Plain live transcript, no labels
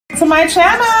to my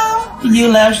channel,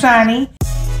 Ulovechani.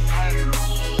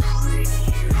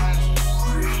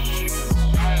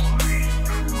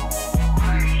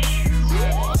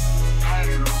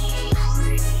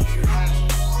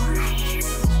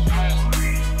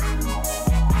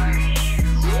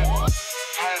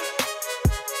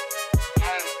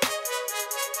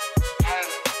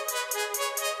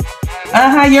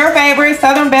 Your favorite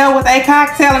Southern Belle with a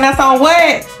cocktail, and that's on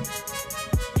what?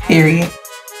 Period.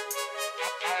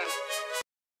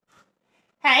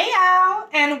 Hey y'all,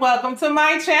 and welcome to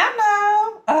my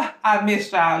channel. I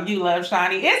missed y'all.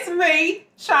 Ulovechani. It's me,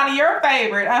 Shani, your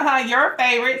favorite. Your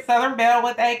favorite Southern Belle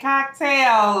with a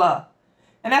cocktail.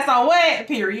 And that's on what?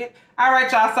 Period.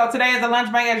 Alright, y'all. So today is a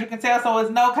lunch bang, as you can tell, so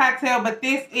it's no cocktail, but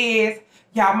this is,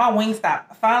 y'all, my Wingstop.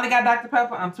 I finally got Dr.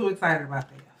 Pepper. I'm too excited about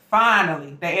that.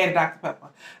 Finally, they added Dr. Pepper.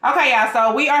 Okay, y'all,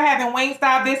 so we are having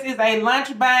Wingstop. This is a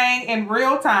lunch bang in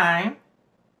real time.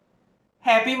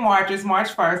 Happy March. It's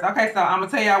March 1st. Okay, so I'm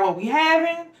going to tell y'all what we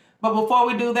having. But before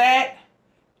we do that,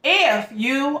 if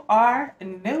you are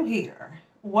new here,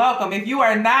 welcome. If you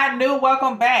are not new,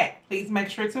 welcome back. Please make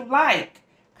sure to like,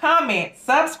 comment,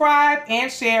 subscribe,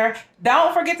 and share.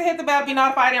 Don't forget to hit the bell to be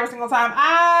notified every single time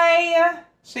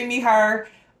she, me, her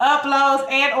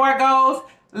uploads and or goes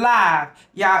live.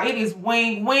 Y'all, it is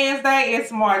Wing Wednesday.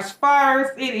 It's March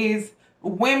 1st. It is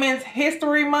Women's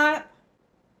History Month.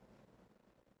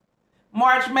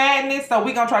 March Madness. So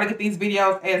we're going to try to get these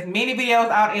videos, as many videos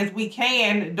out as we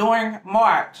can during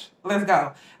March. Let's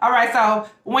go. All right, so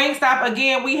Wingstop,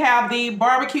 again, we have the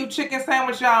barbecue chicken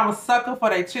sandwich. Y'all, I'm a sucker for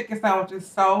their chicken sandwiches.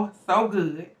 So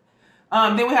good.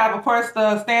 Then we have, of course,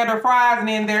 the standard fries, and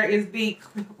then there is the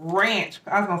ranch.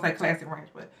 I was going to say classic ranch,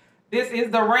 but this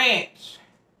is the ranch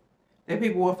that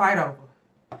people will fight over.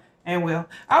 And will.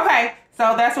 Okay,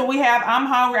 so that's what we have. I'm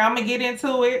hungry. I'm going to get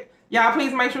into it. Y'all,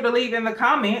 please make sure to leave in the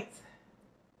comments,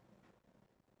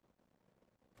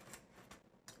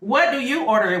 what do you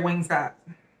order at Wingstop?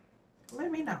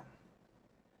 Let me know.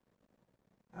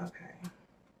 Okay.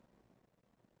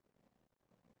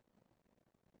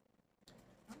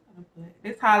 I'm gonna put,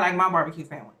 this is how I like my barbecue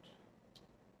sandwich.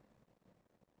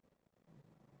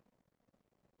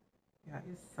 Yeah,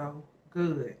 it's so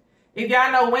good. If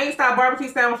y'all know, Wingstop barbecue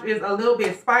sandwich is a little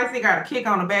bit spicy. Got a kick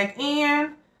on the back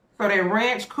end, so that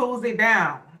ranch cools it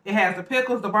down. It has the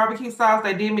pickles, the barbecue sauce.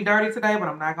 They did me dirty today, but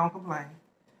I'm not gonna complain.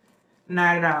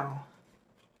 Not at all.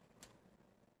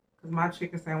 Because my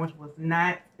chicken sandwich was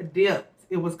not dipped.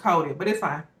 It was coated, but it's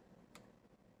fine.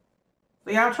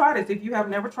 So y'all try this. If you have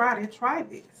never tried it, try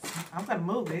this. I'm going to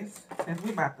move this since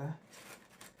we about to.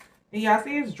 And y'all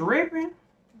see it's dripping.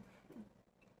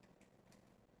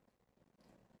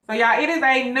 So y'all, it is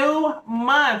a new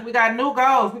month. We got new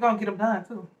goals. We're going to get them done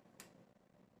too.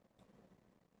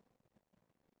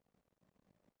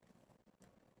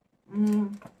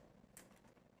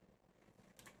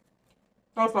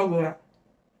 So good.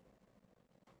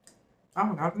 I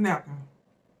forgot the napkin.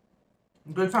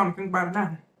 Good time to think about it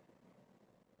now.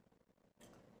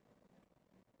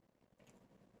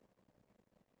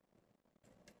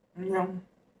 Yeah. I'm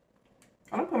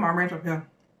gonna put my ranch up here.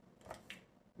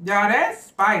 Y'all, that's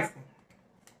spicy.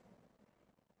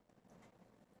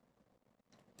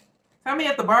 Tell me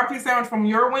if the barbecue sandwich from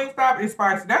your Wingstop is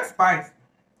spicy. That's spicy.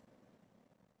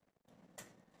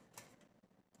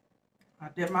 I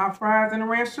dip my fries in the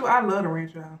ranch too. I love the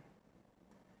ranch, y'all.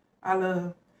 I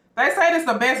love. They say this is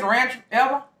the best ranch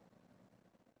ever.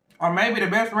 Or maybe the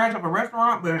best ranch of a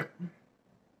restaurant, but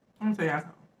let me tell y'all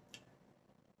something.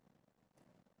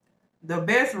 The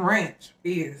best ranch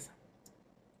is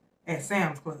at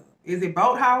Sam's Club. Is it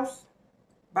Boat House?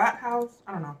 Bot House?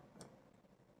 I don't know.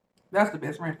 That's the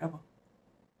best ranch ever.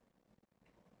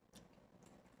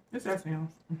 It's at Sam's.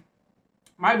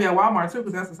 Might be at Walmart too,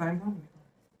 because that's the same company.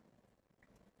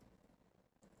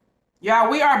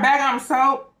 Y'all, we are back. I'm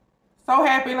so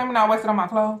happy. Let me not waste it on my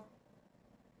clothes.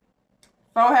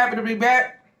 So happy to be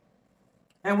back.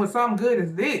 And with something good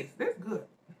as this. This is good.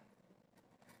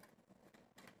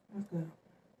 That's good.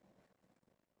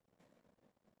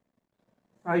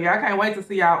 So yeah, I can't wait to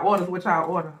see y'all orders, what y'all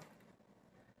order.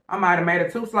 I might have made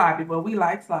it too sloppy, but we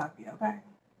like sloppy, okay?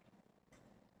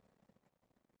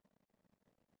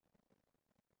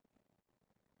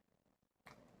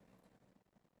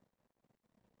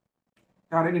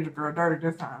 Y'all, they did the girl dirty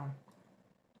this time.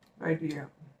 They did.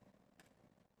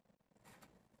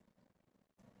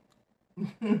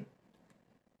 It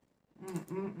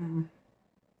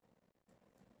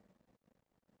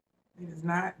is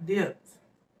not dipped.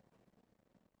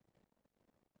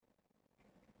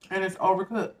 And it's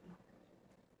overcooked.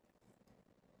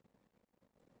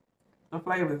 The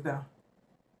flavor is there.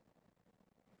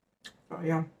 So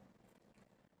yeah.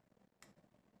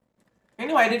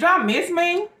 Anyway, did y'all miss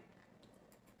me?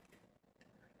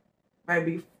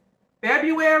 Baby,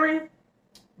 February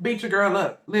beat your girl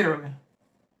up, literally.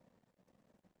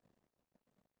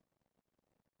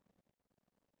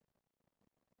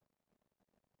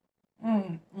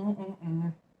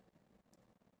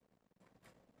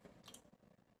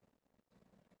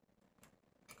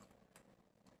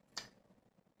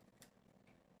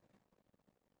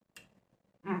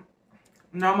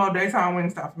 No more daytime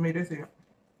Wingstop for me this year.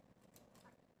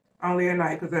 Only at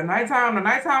night, because at nighttime, the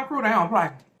nighttime crew, they don't play.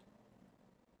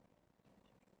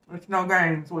 There's no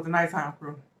games with the nighttime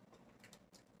crew.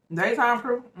 Daytime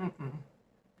crew,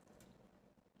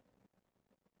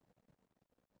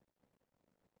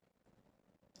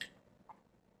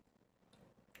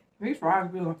 These fries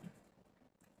good.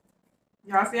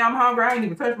 Y'all see I'm hungry, I ain't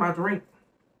even touched my drink.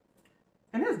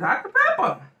 And it's Dr.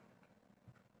 Pepper.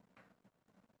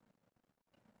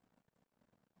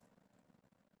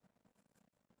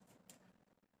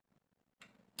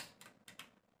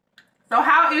 So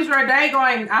how is your day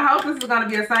going? I hope this is going to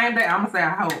be the same day. I'm going to say I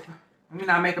hope. Let me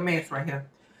not make a mess right here.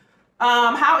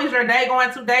 How is your day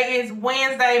going? Today is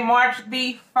Wednesday, March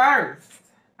the 1st.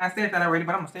 I said that already,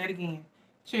 but I'm going to say it again.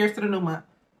 Cheers to the new month.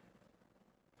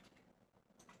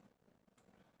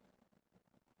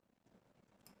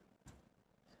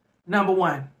 Number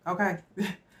one, okay?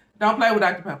 Don't play with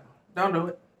Dr. Pepper. Don't do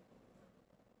it.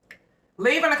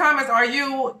 Leave in the comments, are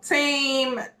you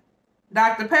team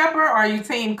Dr. Pepper? Are you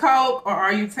team Coke? Or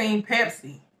are you team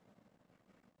Pepsi?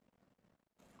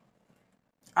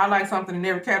 I like something in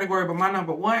every category, but my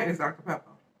number one is Dr.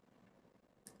 Pepper.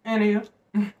 And you?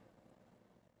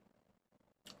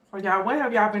 So y'all, what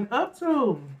have y'all been up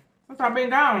to since I've been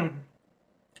gone?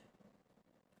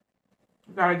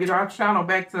 We gotta get our channel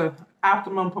back to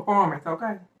optimum performance,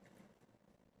 okay?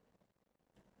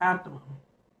 Optimum.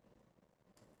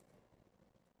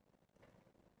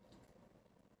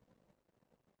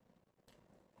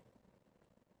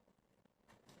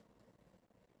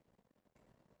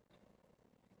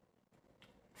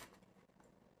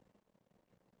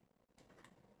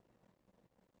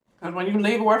 Because when you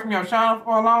leave away from your channel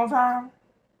for a long time,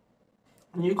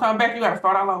 when you come back, you gotta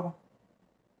start all over.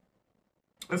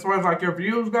 As far as like your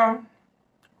views go.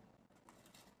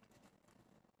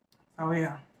 Oh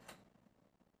yeah.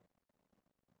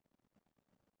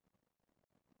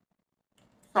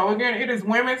 So again, it is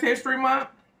Women's History Month.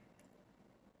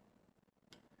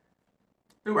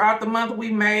 Throughout the month, we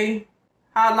may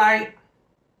highlight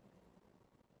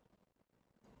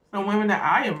some women that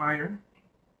I admire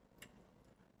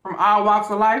from all walks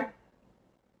of life.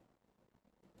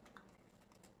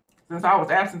 Since I was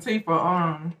absentee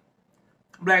for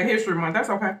Black History Month, that's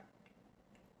okay.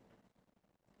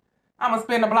 I'm gonna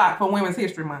spin the block for Women's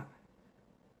History Month.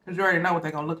 Because you already know what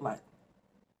they're gonna look like.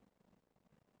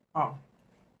 Oh.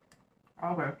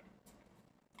 Okay.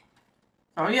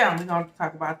 So yeah, we're gonna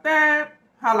talk about that.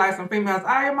 Highlight some females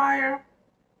I admire.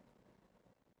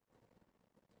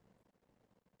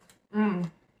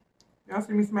 Y'all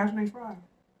see me smashing these fries.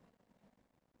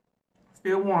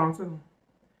 Still warm too.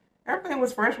 Everything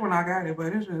was fresh when I got it,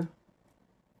 but it's just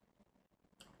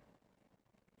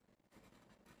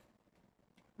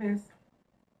this.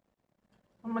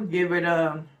 I'm gonna give it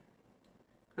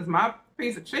cause my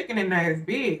piece of chicken in there is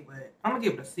big, but I'm gonna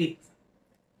give it a 6.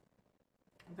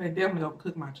 They definitely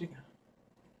overcook my chicken.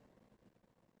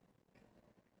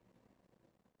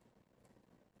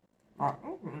 Oh,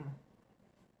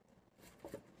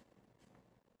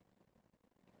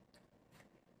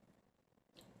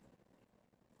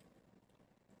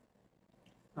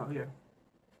 oh yeah,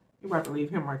 you about to leave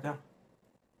him right there.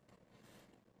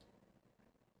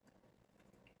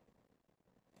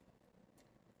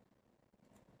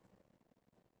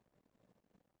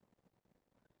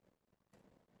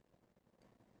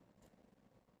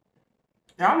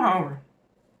 Yeah, I'm hungry.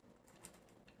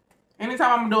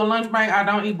 Anytime I'm gonna do a lunch break, I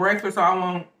don't eat breakfast, so I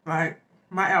won't, like,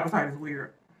 my appetite is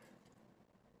weird.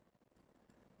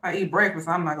 If I eat breakfast,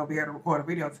 I'm not gonna be able to record a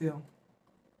video till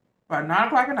about 9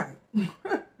 o'clock at night.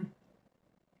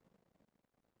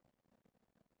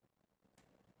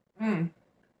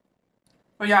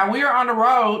 So yeah, we are on the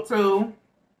road to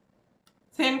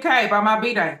 10K by my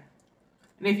B-Day.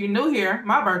 And if you're new here,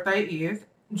 my birthday is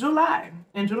July.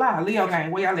 In July, Leo gang,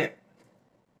 where y'all at?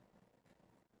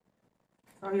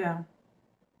 So yeah.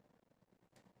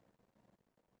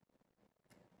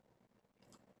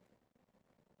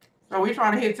 So we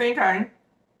trying to hit 10K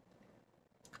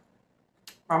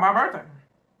for my birthday.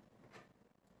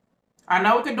 I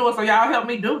know we can do it, so y'all help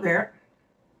me do that.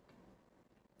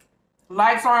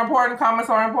 Likes are important, comments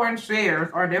are important, shares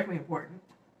are definitely important.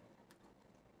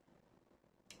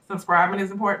 Subscribing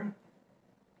is important.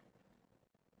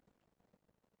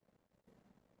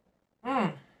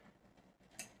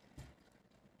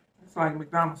 like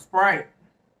McDonald's Sprite.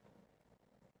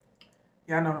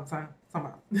 Yeah, I know what I'm saying. Talking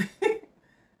about.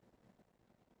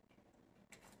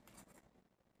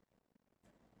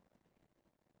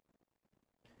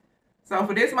 So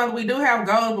for this month, we do have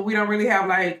goals, but we don't really have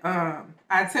like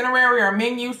itinerary or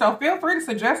menu. So feel free to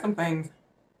suggest some things.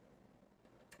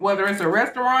 Whether it's a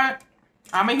restaurant.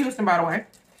 I'm in Houston, by the way.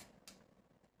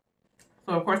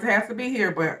 So of course it has to be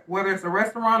here. But whether it's a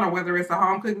restaurant or whether it's a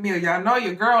home cooked meal, y'all know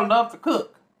your girl loves to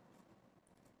cook.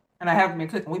 And I haven't been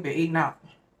cooking. We've been eating out.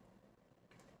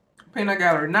 Peanut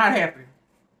gallery, not happy.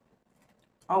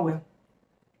 Oh well.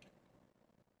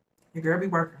 Your girl be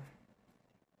working.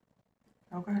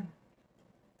 Okay.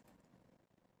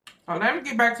 So let me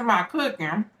get back to my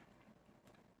cooking.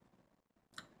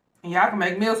 And y'all can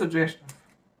make meal suggestions.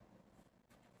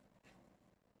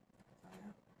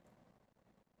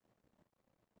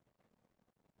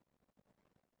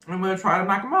 And we'll try to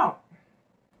knock them out.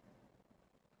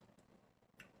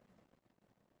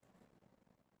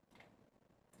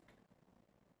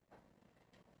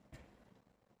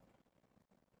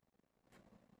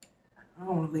 I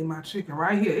don't want to leave my chicken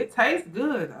right here. It tastes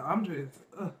good, though. I'm just,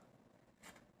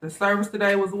 The service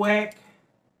today was whack.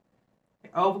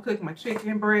 I overcooked my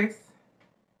chicken breast.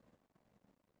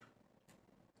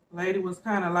 Lady was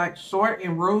kind of like short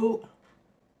and rude.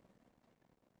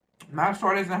 Not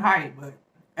short as in height, but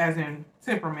as in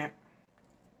temperament.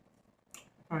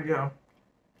 So yeah,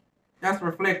 that's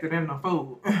reflected in the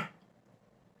food.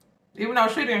 Even though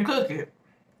she didn't cook it.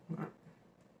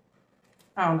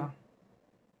 I don't know.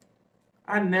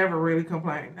 I never really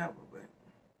complained, never, but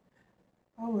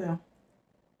oh well.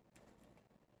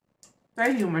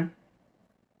 Stay human.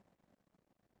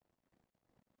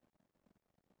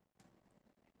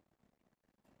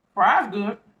 Fries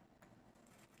good.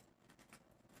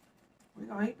 We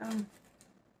gonna eat them.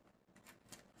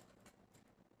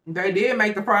 They did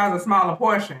make the fries a smaller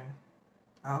portion.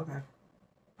 Oh, okay.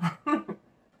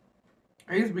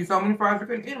 There used to be so many fries I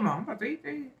couldn't eat them all. I'm about to eat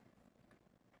these.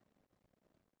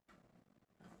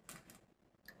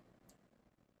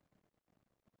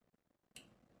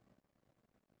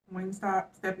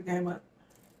 Wingstop, step the game up.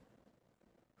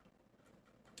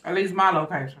 At least my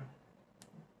location.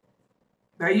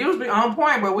 They usually on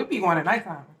point, but we be going at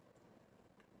nighttime.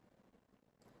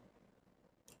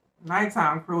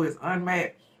 Nighttime crew is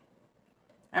unmatched.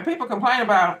 And people complain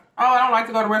about, oh, I don't like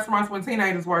to go to restaurants when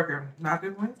teenagers working. Not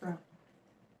this Wingstop.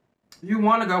 You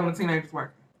want to go when the teenagers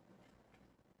working.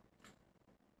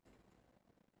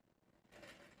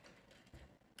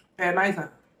 At nighttime.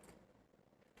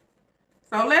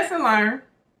 So lesson learned.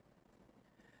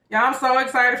 Y'all, I'm so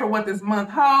excited for what this month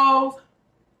holds.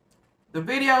 The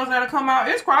videos that'll come out.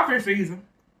 It's crawfish season.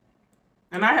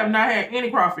 And I have not had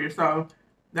any crawfish, so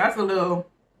that's a little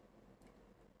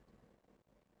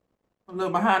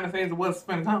behind the scenes of what's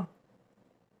gonna come.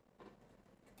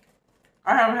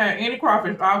 I haven't had any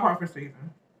crawfish all crawfish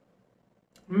season.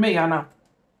 Me, I know.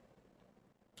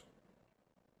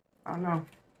 I know.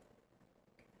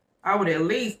 I would at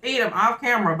least eat them off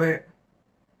camera, but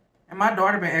and my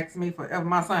daughter been asking me forever.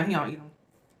 My son, he don't eat them.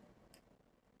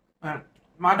 But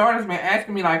my daughter's been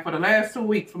asking me like for the last 2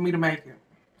 weeks for me to make it.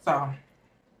 So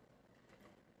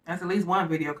that's at least one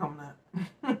video coming up.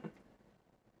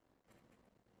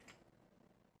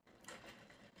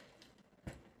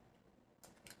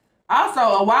 Also,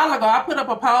 a while ago, I put up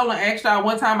a poll and asked y'all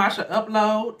what time I should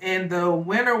upload, and the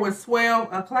winner was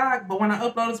 12 o'clock, but when I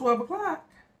uploaded 12 o'clock,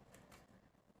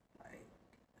 like,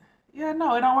 yeah,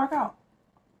 no, it don't work out.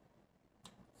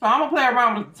 So I'm going to play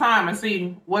around with the time and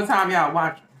see what time y'all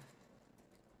watching.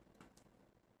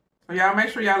 So y'all make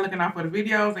sure y'all looking out for the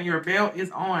videos and your bell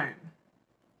is on.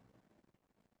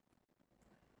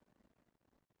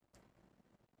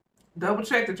 Double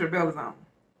check that your bell is on.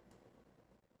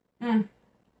 Can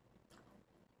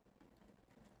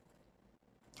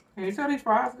you tell these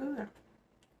fries good?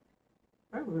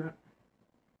 They're good.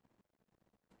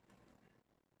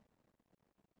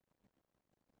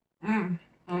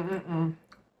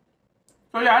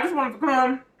 So yeah, I just wanted to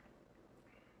come.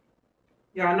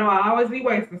 Y'all know I always be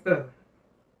wasting stuff.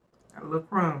 Got a little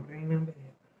crumb, but ain't nothing bad.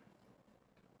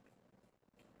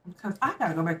 Because I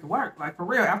gotta go back to work. Like for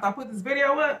real, after I put this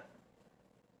video up,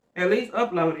 at least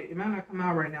upload it. It might not come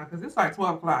out right now because it's like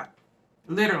 12 o'clock.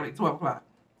 Literally 12 o'clock.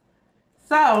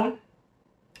 So,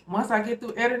 once I get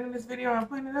through editing this video and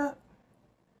putting it up,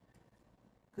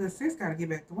 because sis got to get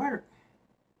back to work.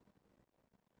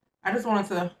 I just wanted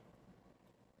to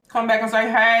come back and say,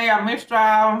 hey, I missed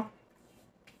y'all.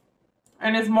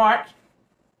 And it's March.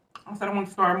 I said I want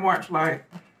to start March like,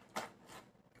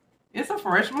 it's a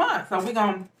fresh month. So we're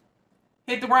going to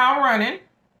hit the ground running.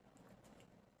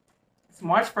 It's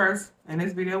March 1st, and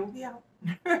this video will be out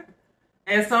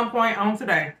at some point on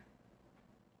today.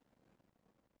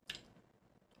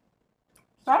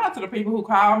 Shout out to the people who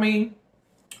call me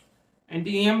and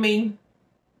DM me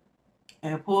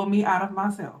and pull me out of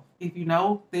myself. If you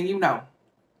know, then you know.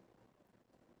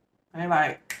 They're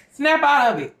like, snap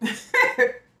out of it.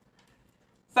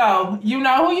 So, you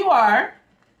know who you are.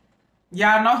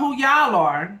 Y'all know who y'all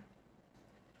are.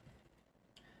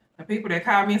 The people that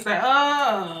call me and say,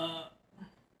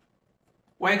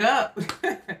 wake up.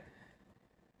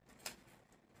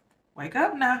 Wake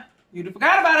up now. You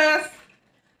forgot about us.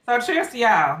 So cheers to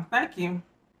y'all. Thank you.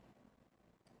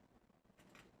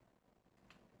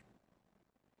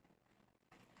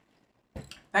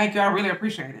 Thank you. I really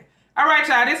appreciate it. All right,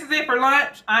 y'all. This is it for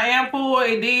lunch. I am full.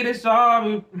 It did its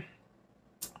job.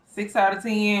 6 out of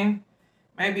 10.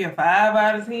 Maybe a 5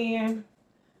 out of 10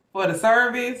 for the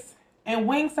service. And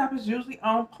Wingstop is usually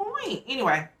on point.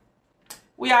 Anyway,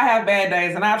 we all have bad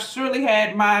days. And I've surely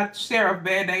had my share of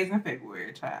bad days in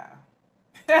February, child.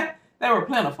 They were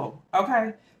plentiful.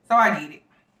 Okay? So I get it.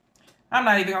 I'm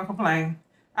not even going to complain.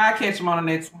 I'll catch them on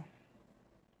the next one.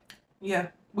 Yeah.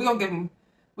 We're going to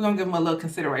give them a little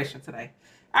consideration today.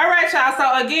 All right, y'all.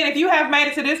 So, again, if you have made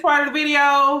it to this part of the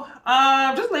video,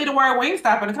 just leave the word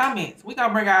Wingstop in the comments. We're going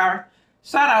to bring our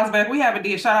shout-outs back. We haven't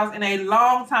did shout-outs in a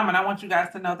long time, and I want you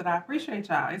guys to know that I appreciate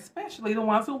y'all, especially the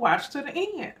ones who watch to the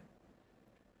end.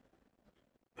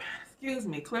 Excuse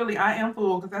me. Clearly, I am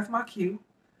full because that's my cue.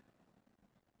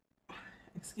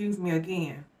 Excuse me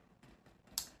again.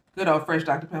 Good old fresh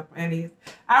Dr. Pepper. And it is.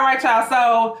 All right, y'all.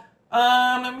 So,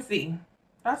 let me see. Did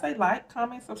I say like,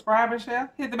 comment, subscribe, and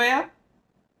share? Hit the bell.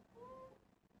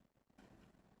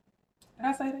 Did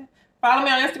I say that? Follow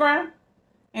me on Instagram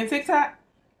and TikTok.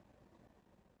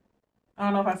 I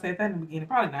don't know if I said that in the beginning.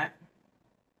 Probably not.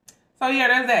 So, yeah,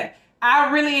 there's that.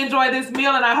 I really enjoyed this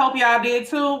meal, and I hope y'all did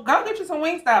too. Go get you some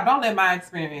Wingstop. Don't let my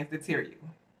experience deter you.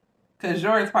 Because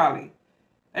yours they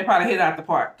probably hit out the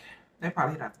park.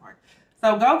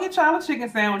 So, go get y'all a chicken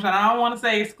sandwich. And I don't want to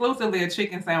say exclusively a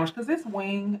chicken sandwich because it's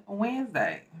Wing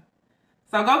Wednesday.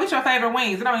 So, go get your favorite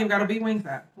wings. It don't even got to be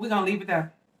Wingstop. We're going to leave it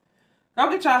there. Go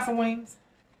get y'all some wings.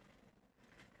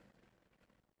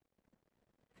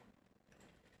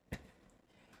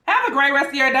 Have a great rest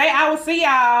of your day. I will see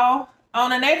y'all on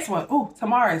the next one. Ooh,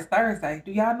 tomorrow is Thursday.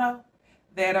 Do y'all know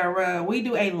that we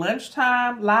do a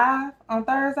lunchtime live on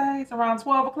Thursdays around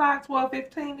 12 o'clock,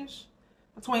 12:15-ish,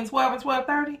 between 12 and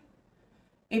 12:30?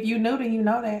 If you knew, then you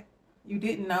know that. You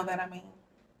didn't know that, I mean.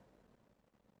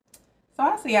 So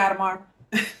I'll see y'all tomorrow.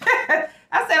 I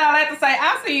said all that to say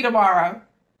I'll see you tomorrow.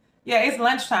 Yeah, it's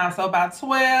lunchtime, so about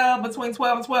 12, between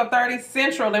 12 and 12:30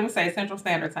 Central, let me say Central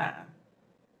Standard Time.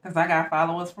 Because I got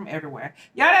followers from everywhere.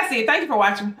 Y'all, that's it. Thank you for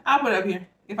watching. I'll put it up here.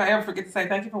 If I ever forget to say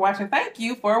thank you for watching. Thank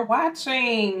you for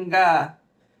watching. I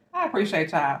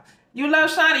appreciate y'all.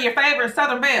 Ulovechani, your favorite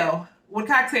Southern Belle with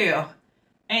cocktail.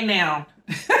 Ain't now.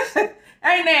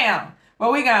 Ain't now.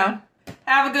 But we gone.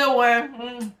 Have a good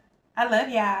one. I love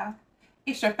y'all.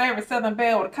 It's your favorite Southern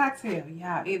Belle with a cocktail.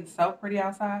 Y'all, it is so pretty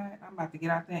outside. I'm about to get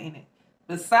out there in it.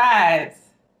 Besides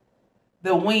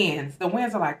the winds. The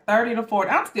winds are like 30 to 40.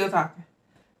 I'm still talking.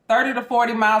 30 to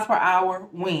 40 miles per hour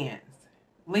winds.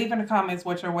 Leave in the comments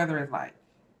what your weather is like.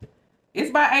 It's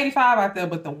about 85 out there,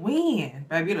 but the wind,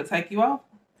 baby, it'll take you off.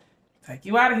 Take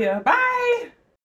you out of here. Bye.